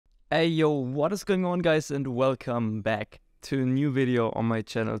Hey yo, what is going on guys, and welcome back to a new video on my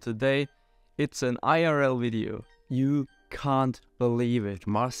channel. Today it's an IRL video. You can't believe it.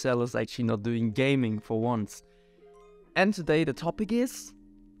 Marcel is actually not doing gaming for once. And today the topic is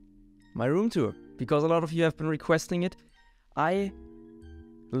my room tour, because a lot of you have been requesting it. I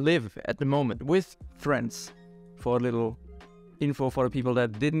live at the moment with friends. For a little info for the people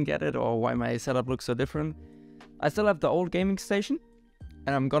that didn't get it or why my setup looks so different, I still have the old gaming station.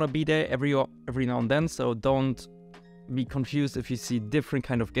 And I'm gonna be there every now and then, so don't be confused if you see different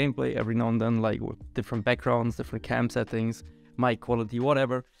kind of gameplay every now and then, like with different backgrounds, different cam settings, mic quality,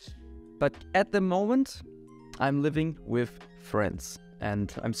 whatever. But at the moment, I'm living with friends,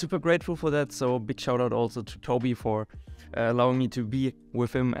 and I'm super grateful for that. So big shout out also to Toby for allowing me to be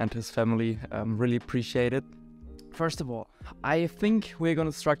with him and his family. Really appreciate it. First of all, I think we're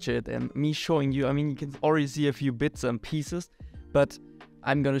gonna structure it and me showing you. I mean, you can already see a few bits and pieces, but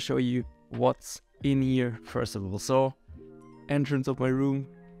I'm gonna show you what's in here first of all. So, entrance of my room,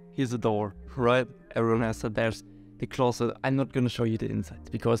 here's the door, right? Everyone has that. There's the closet. I'm not gonna show you the inside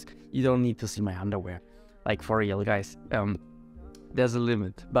because you don't need to see my underwear. Like, for real, guys. There's a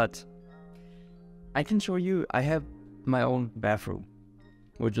limit, but I can show you. I have my own bathroom,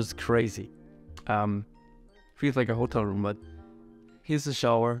 which is crazy. Feels like a hotel room, but here's the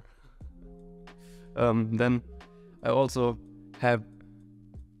shower. Then I also have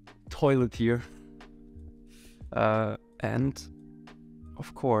toilet here, and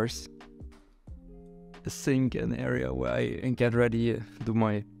of course a sink, an area where I get ready, do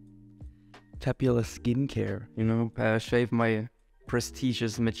my fabulous skincare, you know, shave my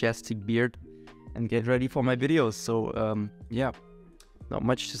prestigious majestic beard and get ready for my videos. So yeah, not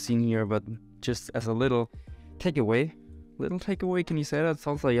much to see in here, but just as a little takeaway, can you say that?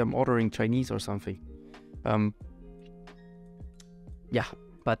 Sounds like I'm ordering Chinese or something. Yeah,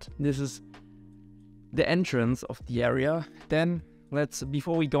 but this is the entrance of the area. Then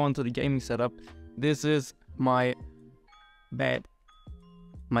before we go into the gaming setup, this is my bed,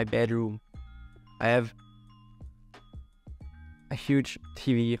 my bedroom. I have a huge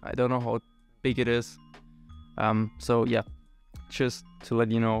TV. I don't know how big it is. So yeah, just to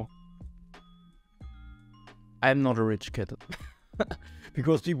let you know, I'm not a rich kid.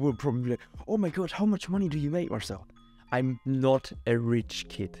 Because people will probably be like, oh my god, how much money do you make, Marcel? I'm not a rich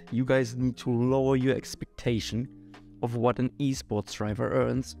kid. You guys need to lower your expectation of what an esports driver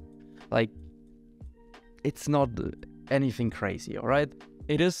earns. Like, it's not anything crazy, alright?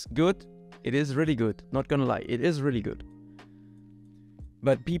 It is good. It is really good. Not gonna lie, it is really good.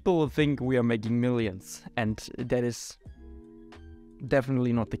 But people will think we are making millions, and that is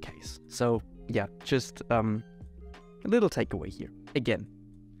definitely not the case. So yeah, just a little takeaway here again.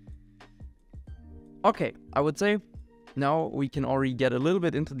 Okay, I would say now we can already get a little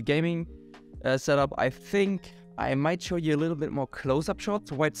bit into the gaming setup. I think I might show you a little bit more close-up shots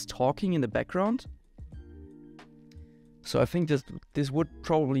while it's talking in the background. So I think this would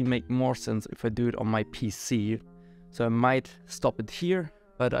probably make more sense if I do it on my PC. So I might stop it here,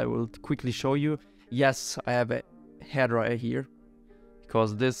 but I will quickly show you. Yes, I have a hairdryer here,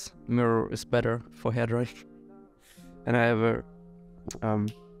 because this mirror is better for hairdrying. And I have a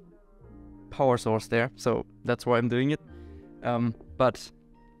power source there, so that's why I'm doing it. But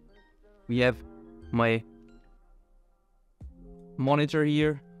we have my monitor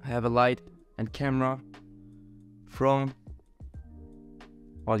here. I have a light and camera from,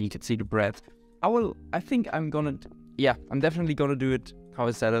 well, you can see the bread. I'm definitely gonna do it how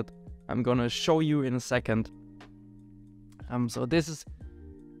I said it. I'm gonna show you in a second. So this is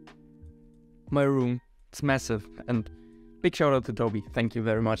my room. It's massive, and big shout out to Toby. Thank you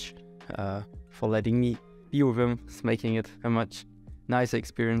very much for letting me be with him. It's making it a much nicer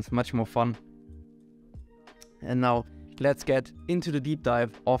experience, much more fun. And now let's get into the deep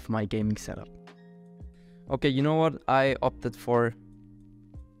dive of my gaming setup. Okay, you know what? I opted for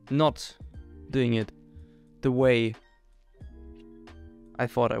not doing it the way I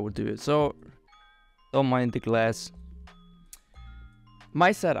thought I would do it. So don't mind the glass.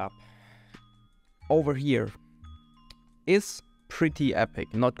 My setup over here is pretty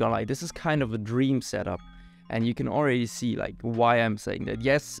epic, not gonna lie. This is kind of a dream setup, and you can already see like why I'm saying that.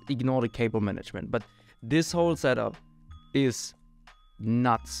 Yes, ignore the cable management, but this whole setup is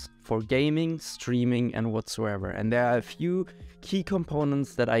nuts for gaming, streaming, and whatsoever. And there are a few key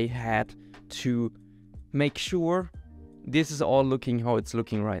components that I had to make sure this is all looking how it's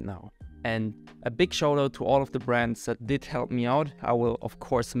looking right now. And a big shout out to all of the brands that did help me out. I will of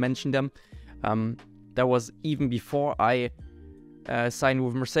course mention them. That was even before I signed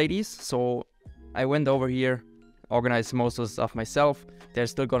with Mercedes, so I went over here organize most of the stuff myself.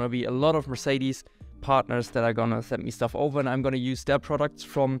 There's still gonna be a lot of Mercedes partners that are gonna send me stuff over, and I'm gonna use their products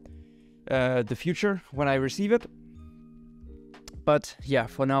from the future when I receive it. But yeah,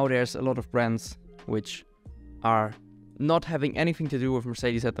 for now there's a lot of brands which are not having anything to do with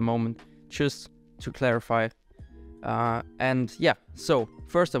Mercedes at the moment, just to clarify. And yeah, so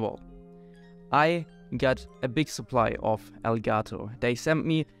first of all, I got a big supply of Elgato. They sent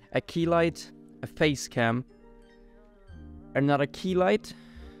me a key light, a face cam, another key light,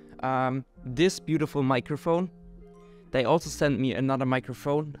 this beautiful microphone. They also sent me another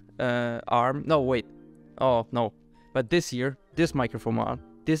microphone arm. No, wait. Oh, no. But this microphone arm,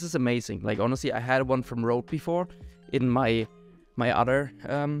 this is amazing. Like, honestly, I had one from Rode before in my other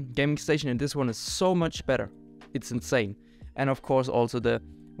gaming station, and this one is so much better. It's insane. And of course, also the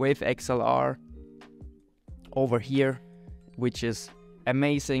Wave XLR over here, which is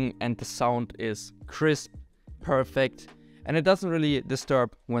amazing, and the sound is crisp, perfect, and it doesn't really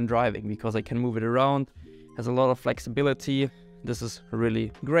disturb when driving because I can move it around. Has a lot of flexibility. This is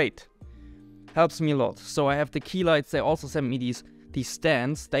really great. Helps me a lot. So I have the key lights. They also sent me these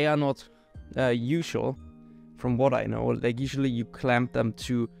stands. They are not usual from what I know. Like, usually you clamp them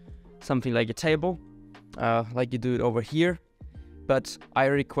to something like a table, like you do it over here. But I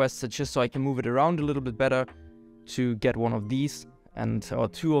requested, just so I can move it around a little bit better, to get one of these or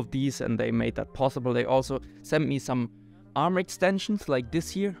two of these, and they made that possible. They also sent me some arm extensions like this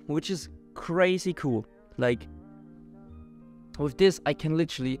here, which is crazy cool. Like, with this I can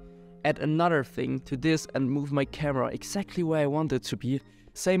literally add another thing to this and move my camera exactly where I want it to be.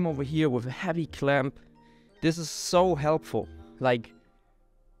 Same over here with a heavy clamp. This is so helpful. Like,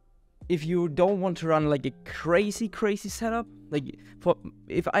 if you don't want to run like a crazy setup, like,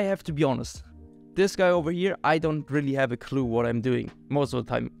 if I have to be honest, this guy over here, I don't really have a clue what I'm doing most of the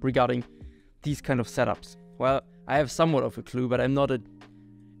time regarding these kind of setups. Well, I have somewhat of a clue, but I'm not a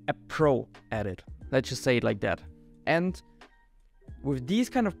pro at it. Let's just say it like that. And with these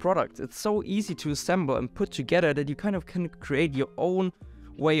kind of products, it's so easy to assemble and put together that you kind of can create your own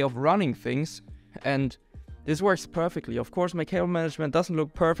way of running things. And this works perfectly. Of course, my cable management doesn't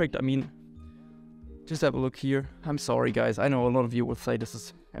look perfect. I mean, just have a look here. I'm sorry, guys. I know a lot of you will say this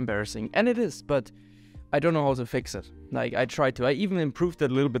is embarrassing, and it is, but I don't know how to fix it. Like, I tried to. I even improved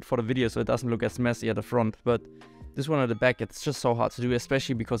it a little bit for the video so it doesn't look as messy at the front, but this one at the back, it's just so hard to do,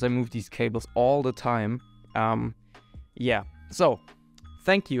 especially because I move these cables all the time. Yeah. So,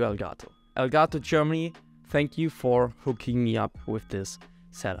 thank you, Elgato. Elgato Germany, thank you for hooking me up with this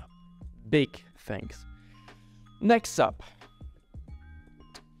setup. Big thanks. Next up,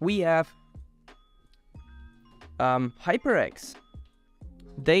 we have HyperX.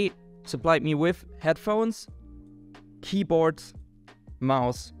 They supplied me with headphones, keyboards,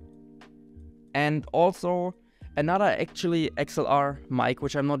 mouse, and also another actually XLR mic,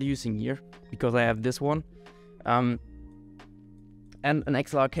 which I'm not using here because I have this one. And an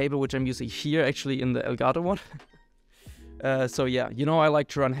XLR cable, which I'm using here actually in the Elgato one. So yeah, you know, I like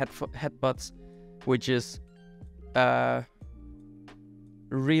to run headbuds, which is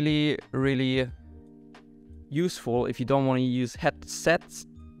really useful if you don't want to use headsets,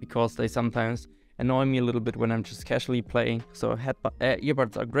 because they sometimes annoy me a little bit when I'm just casually playing. So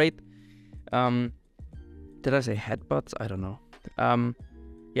earbuds are great. Did I say headbuds? I don't know.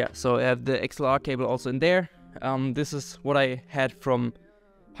 Yeah, so I have the XLR cable also in there. This is what I had from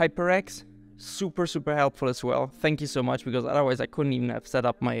HyperX. Super helpful as well. Thank you so much, because otherwise I couldn't even have set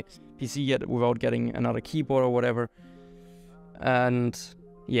up my PC yet without getting another keyboard or whatever. And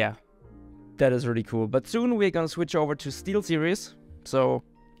yeah, that is really cool. But soon we're gonna switch over to SteelSeries. So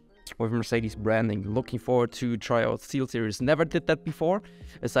with Mercedes branding, looking forward to try out SteelSeries. Never did that before,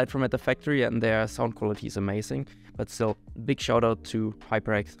 aside from at the factory, and their sound quality is amazing. But still, big shout out to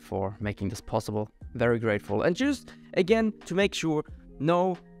HyperX for making this possible. Very grateful. And just again, to make sure,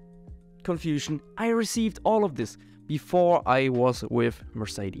 no confusion, I received all of this before I was with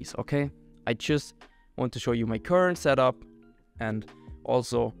Mercedes, okay? I just want to show you my current setup, and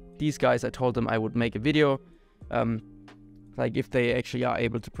also these guys, I told them I would make a video, like if they actually are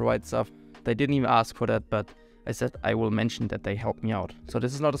able to provide stuff. They didn't even ask for that, but I said I will mention that they helped me out. So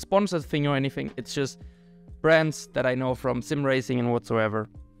this is not a sponsored thing or anything, it's just brands that I know from sim racing and whatsoever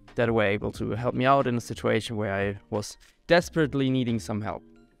that were able to help me out in a situation where I was desperately needing some help.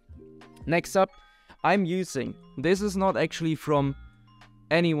 Next up, I'm using, this is not actually from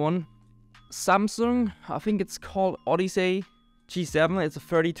anyone, Samsung, I think it's called Odyssey G7. It's a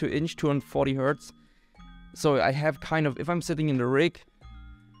 32-inch, 240 Hz. So I have kind of, if I'm sitting in the rig,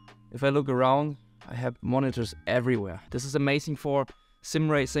 if I look around, I have monitors everywhere. This is amazing for sim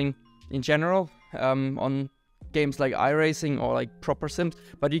racing in general, on games like iRacing or like proper sims,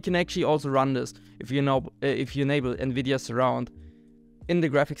 but you can actually also run this if you enable NVIDIA Surround in the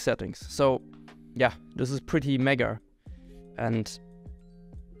graphic settings. So yeah, this is pretty mega, and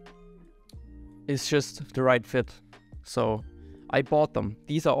it's just the right fit. So I bought them.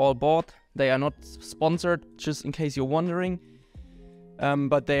 These are all bought. They are not sponsored, just in case you're wondering,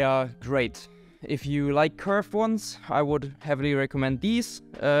 but they are great. If you like curved ones, I would heavily recommend these.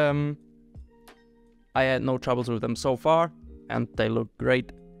 I had no troubles with them so far, and they look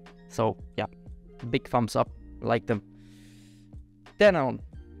great. So yeah, big thumbs up, like them. Then on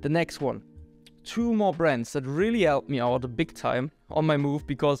the next one, 2 more brands that really helped me out big time on my move,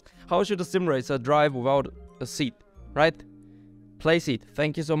 because how should a sim racer drive without a seat, right? Playseat,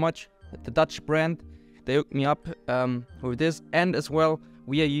 thank you so much. The Dutch brand, they hooked me up with this, and as well,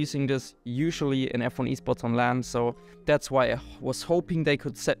 we are using this usually in F1 esports on LAN, so that's why I was hoping they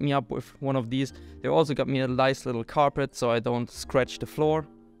could set me up with one of these. They also got me a nice little carpet so I don't scratch the floor.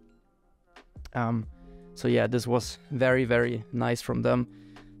 So yeah, this was very, very nice from them.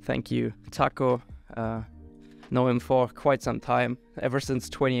 Thank you, Taco. Know him for quite some time, ever since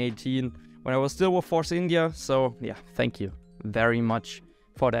 2018, when I was still with Force India. So yeah, thank you very much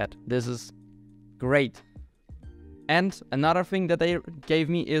for that. This is great. And another thing that they gave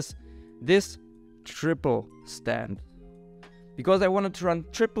me is this triple stand. Because I wanted to run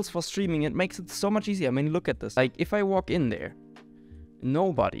triples for streaming, it makes it so much easier. I mean, look at this. Like, if I walk in there,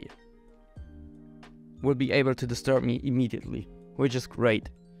 nobody will be able to disturb me immediately, which is great.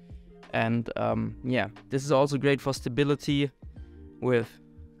 And yeah, this is also great for stability with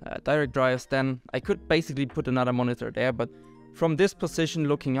direct drives. Then I could basically put another monitor there, but from this position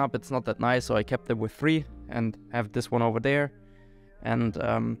looking up, it's not that nice, so I kept it with 3 and have this one over there. And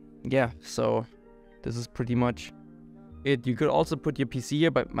yeah, so this is pretty much it. You could also put your PC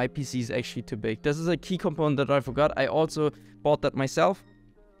here, but my PC is actually too big. This is a key component that I forgot. I also bought that myself.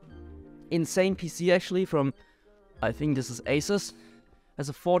 Insane PC actually from, I think this is Asus. Has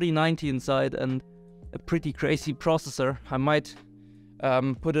a 4090 inside and a pretty crazy processor. I might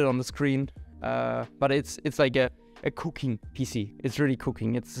put it on the screen, but it's like a cooking PC. It's really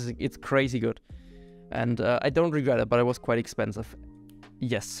cooking. It's crazy good, and I don't regret it, but it was quite expensive.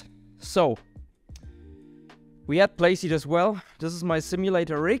 Yes. So we had Playseat as well. This is my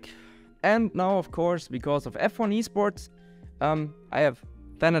simulator rig, and now of course, because of F1 esports, I have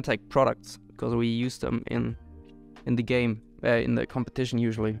Fanatec products because we use them in the game, in the competition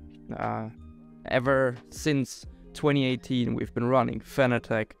usually. Ever since 2018, we've been running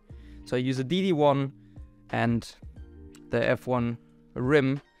Fanatec. So I use a DD1 and the F1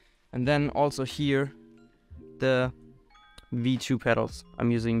 rim, and then also here the V2 pedals.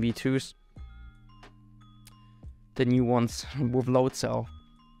 I'm using V2s, the new ones with load cell.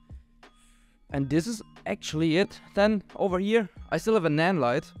 And this is actually it. Then over here I still have a NAN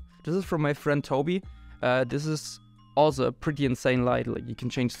light. This is from my friend Toby. This is also a pretty insane light. Like, you can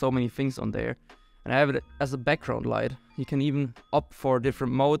change so many things on there, and I have it as a background light. You can even opt for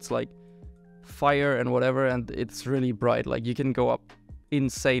different modes like fire and whatever, and it's really bright. Like, you can go up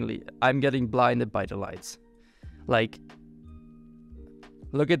insanely. I'm getting blinded by the lights. Like,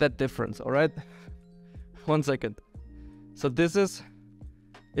 look at that difference. All right, 1 second. So this is,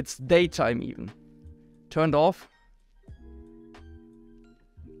 it's daytime even, turned off,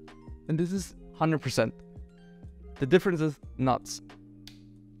 and this is 100%. The difference is nuts.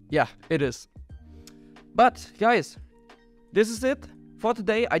 Yeah, it is. But guys, this is it for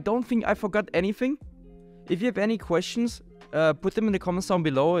today. I don't think I forgot anything. If you have any questions, put them in the comments down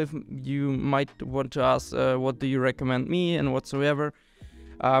below. If you might want to ask, what do you recommend me and whatsoever.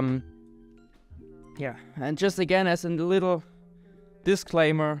 Yeah, and just again, as a little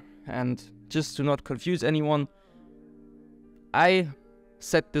disclaimer, and just to not confuse anyone, I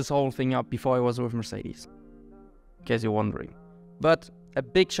set this whole thing up before I was with Mercedes, in case you're wondering. But a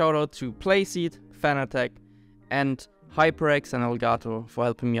big shout out to Playseat, Fanatec, and HyperX and Elgato for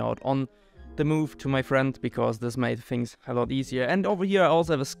helping me out on the move to my friend, because this made things a lot easier. And over here I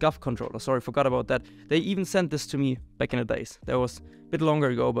also have a SCUF controller. Sorry, forgot about that. They even sent this to me back in the days. That was a bit longer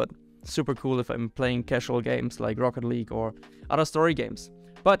ago, but super cool if I'm playing casual games like Rocket League or other story games.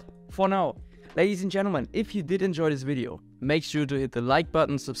 But for now, ladies and gentlemen, if you did enjoy this video, make sure to hit the like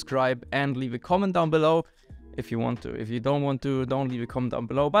button, subscribe, and leave a comment down below if you want to. If you don't want to, don't leave a comment down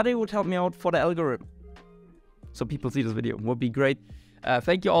below, but it would help me out for the algorithm, so people see this video. Would be great.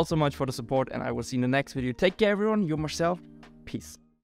 Thank you all so much for the support, and I will see you in the next video. Take care, everyone. You're Marcel. Peace.